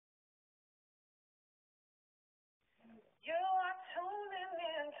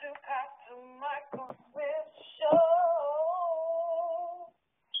to Pastor Michael Smith show.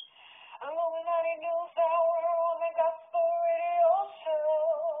 Illuminati News Hour on the Gospel Radio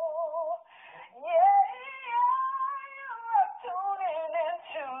show. Yeah, you're tuning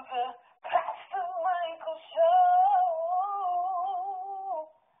into the Pastor Michael show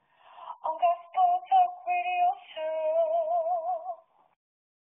on Gospel Talk Radio show.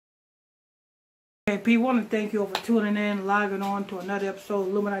 Hey, P, want to thank you for tuning in, logging on to another episode of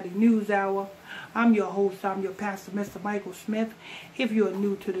Illuminati News Hour. I'm your host, I'm your pastor, Mr. Michael Smith. If you're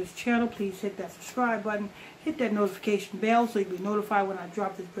new to this channel, please hit that subscribe button, hit that notification bell so you'll be notified when I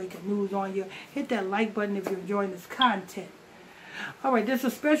drop this breaking news on you. Hit that like button if you're enjoying this content. Alright, this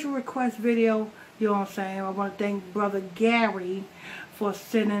is a special request video, you know what I'm saying. I want to thank Brother Gary for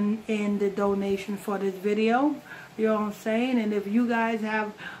sending in the donation for this video. You know what I'm saying? And if you guys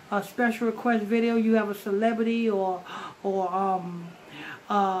have a special request video, you have a celebrity or a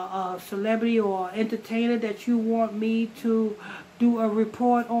celebrity or entertainer that you want me to do a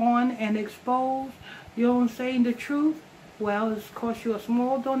report on and expose, you know what I'm saying, the truth, well, it's cost you a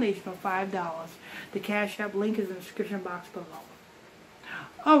small donation of $5. The Cash App link is in the description box below.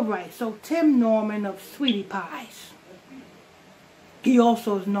 Alright, so Tim Norman of Sweetie Pies. He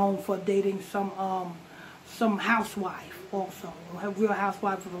also is known for dating some housewife also, a Real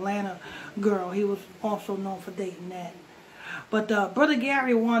Housewife of Atlanta girl. He was also known for dating that. But Brother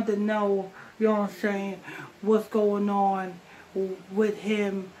Gary wanted to know, you know what I'm saying, what's going on with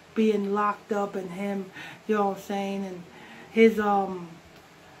him being locked up and him, you know what I'm saying, and his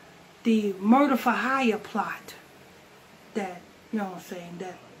the murder for hire plot that, you know what I'm saying,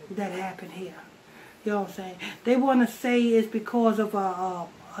 that happened here. You know what I'm saying? They want to say it's because of an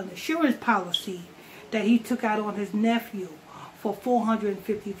insurance policy that he took out on his nephew for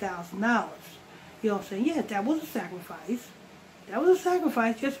 $450,000. You know what I'm saying? Yeah, that was a sacrifice. That was a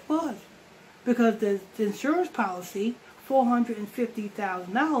sacrifice, just was. Because the insurance policy,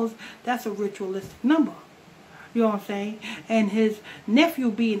 $450,000, that's a ritualistic number. You know what I'm saying? And his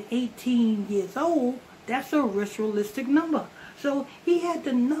nephew being 18 years old, that's a ritualistic number. So he had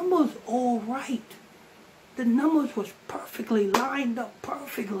the numbers all right. The numbers was perfectly lined up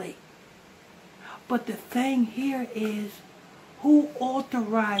perfectly. But the thing here is, who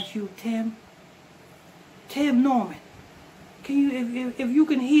authorized you, Tim? Tim Norman. Can you, if you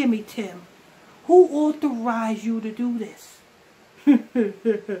can hear me, Tim, who authorized you to do this?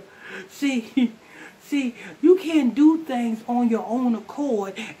 See, you can't do things on your own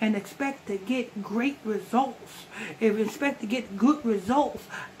accord and expect to get great results. Expect to get good results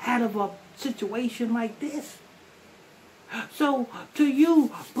out of a situation like this. So, to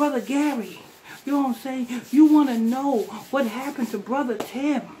you, Brother Gary, you know what I'm saying, you want to know what happened to Brother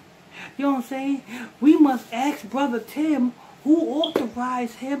Tim. You know what I'm saying? We must ask Brother Tim who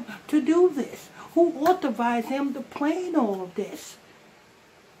authorized him to do this. Who authorized him to plan all of this.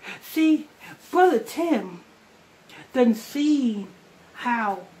 See, Brother Tim done seen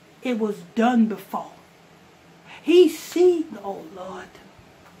how it was done before. He seen, oh Lord,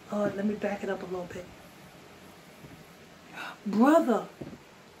 let me back it up a little bit. Brother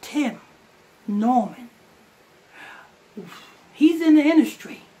Tim Norman, he's in the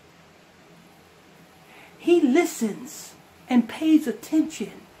industry. He listens and pays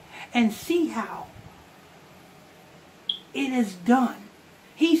attention and see how it is done.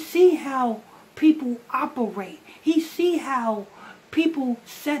 He see how people operate. He see how people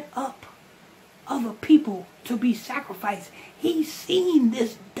set up other people to be sacrificed. He's seen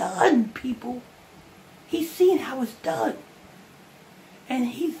this done, people. He's seen how it's done. And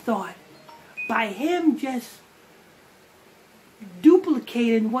he thought, by him just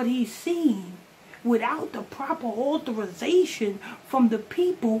duplicating what he's seen without the proper authorization from the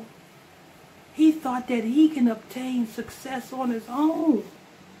people, he thought that he can obtain success on his own.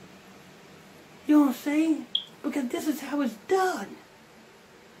 You know what I'm saying? Because this is how it's done.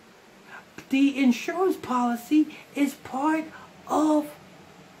 The insurance policy is part of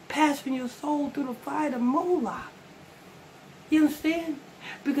passing your soul through the fire to Moloch. You understand?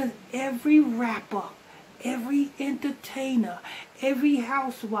 Because every rapper, every entertainer, every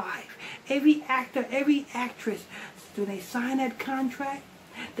housewife, every actor, every actress, do they sign that contract?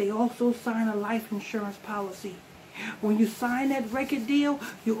 They also sign a life insurance policy. When you sign that record deal,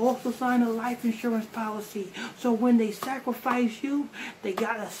 you also sign a life insurance policy. So when they sacrifice you, they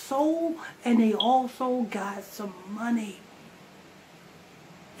got a soul and they also got some money.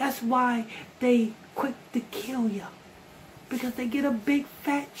 That's why they quick to kill you. Because they get a big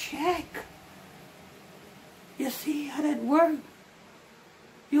fat check. You see how that works?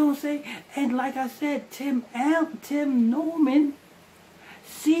 You know what I'm saying? And like I said, Tim Norman,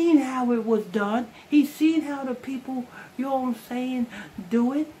 seen how it was done. He's seen how the people, you know what I'm saying,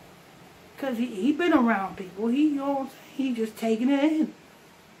 do it. Because he been around people. You know what I'm saying, he just taking it in.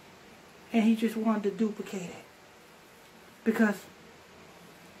 And he just wanted to duplicate it. Because,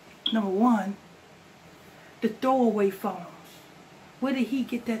 number one, the throwaway phones. Where did he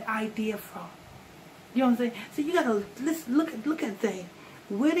get that idea from? You know what I'm saying? So you gotta look at things.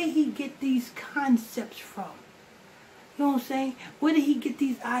 Where did he get these concepts from? You know what I'm saying? Where did he get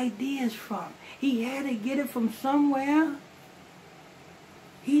these ideas from? He had to get it from somewhere.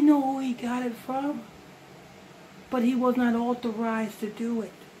 He knew who he got it from. But he was not authorized to do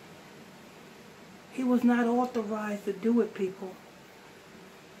it. He was not authorized to do it, people.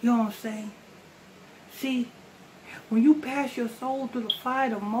 You know what I'm saying? See, when you pass your soul through the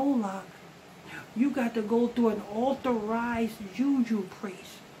fire of Moloch, you got to go through an authorized juju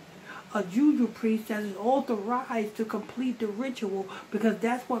priest. A juju priest that is authorized to complete the ritual, because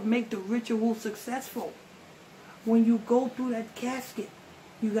that's what makes the ritual successful. When you go through that casket,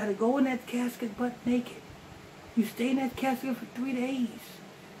 you got to go in that casket butt naked. You stay in that casket for 3 days.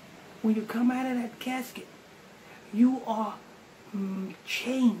 When you come out of that casket, you are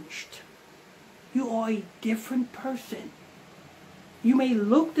changed. You are a different person. You may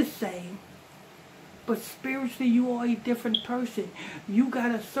look the same, but spiritually you are a different person. You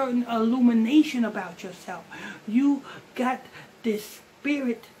got a certain illumination about yourself. You got this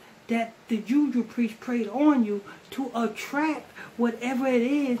spirit that the juju priest prayed on you to attract whatever it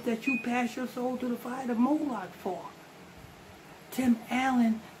is that you pass your soul to the fire of Moloch for. Tim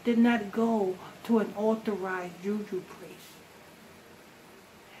Allen did not go to an authorized juju priest.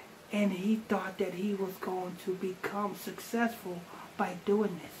 And he thought that he was going to become successful by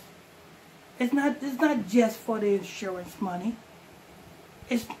doing this. It's not just for the insurance money.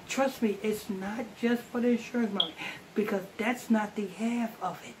 Trust me, it's not just for the insurance money. Because that's not the half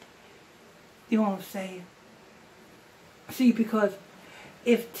of it. You know what I'm saying? See, because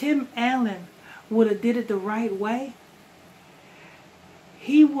if Tim Allen would have did it the right way,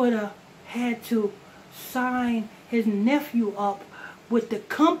 he would have had to sign his nephew up with the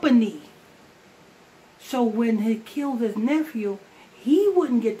company. So when he killed his nephew, he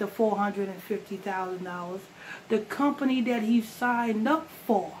wouldn't get the $450,000. The company that he signed up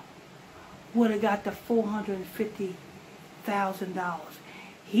for would have got the $450,000.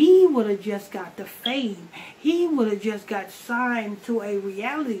 He would have just got the fame. He would have just got signed to a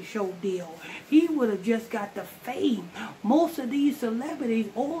reality show deal. He would have just got the fame. Most of these celebrities,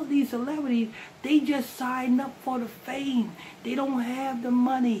 all of these celebrities, they just signed up for the fame. They don't have the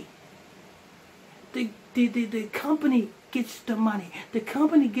money. The company gets the money. The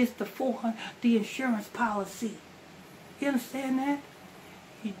company gets the insurance policy. You understand that?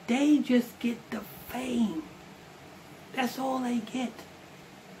 They just get the fame. That's all they get.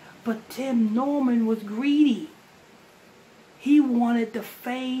 But Tim Norman was greedy. He wanted the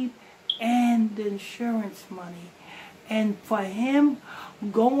fame and the insurance money. And for him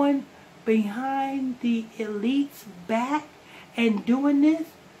going behind the elite's back and doing this,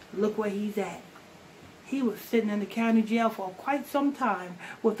 look where he's at. He was sitting in the county jail for quite some time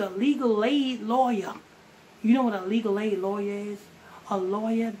with a legal aid lawyer. You know what a legal aid lawyer is? A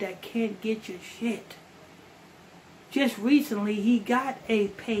lawyer that can't get your shit. Just recently, he got a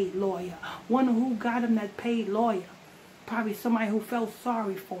paid lawyer. One who got him that paid lawyer. Probably somebody who felt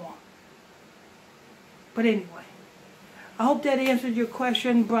sorry for him. But anyway, I hope that answered your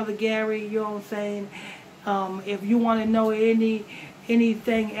question, Brother Gary. You know what I'm saying? If you want to know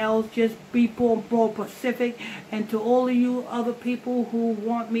anything else, just be more specific. And to all of you other people who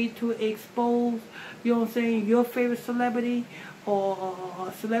want me to expose, you know what I'm saying, your favorite celebrity or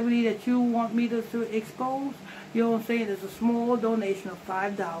a celebrity that you want me to expose, you know what I'm saying, there's a small donation of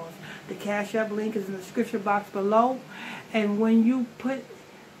 $5. The Cash App link is in the description box below. And when you put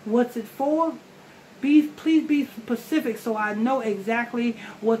what's it for, please be specific so I know exactly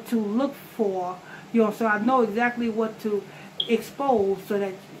what to look for. You know, so I know exactly what to expose so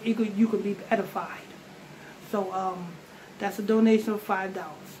that you could be edified. So that's a donation of $5.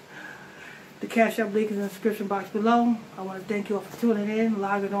 The Cash App link is in the description box below. I want to thank you all for tuning in,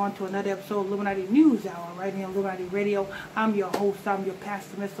 logging on to another episode of Illuminati News Hour right here on Illuminati Radio. I'm your host, I'm your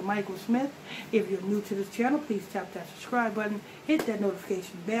pastor, Mr. Michael Smith. If you're new to this channel, please tap that subscribe button, hit that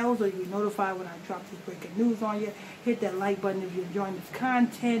notification bell so you'll be notified when I drop this breaking news on you. Hit that like button if you're enjoying this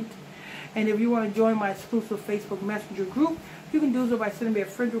content. And if you want to join my exclusive Facebook Messenger group, you can do so by sending me a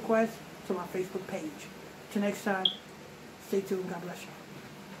friend request to my Facebook page. Till next time, stay tuned. God bless you.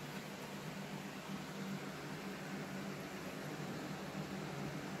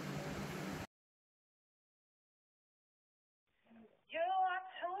 You are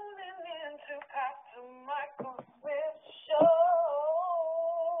so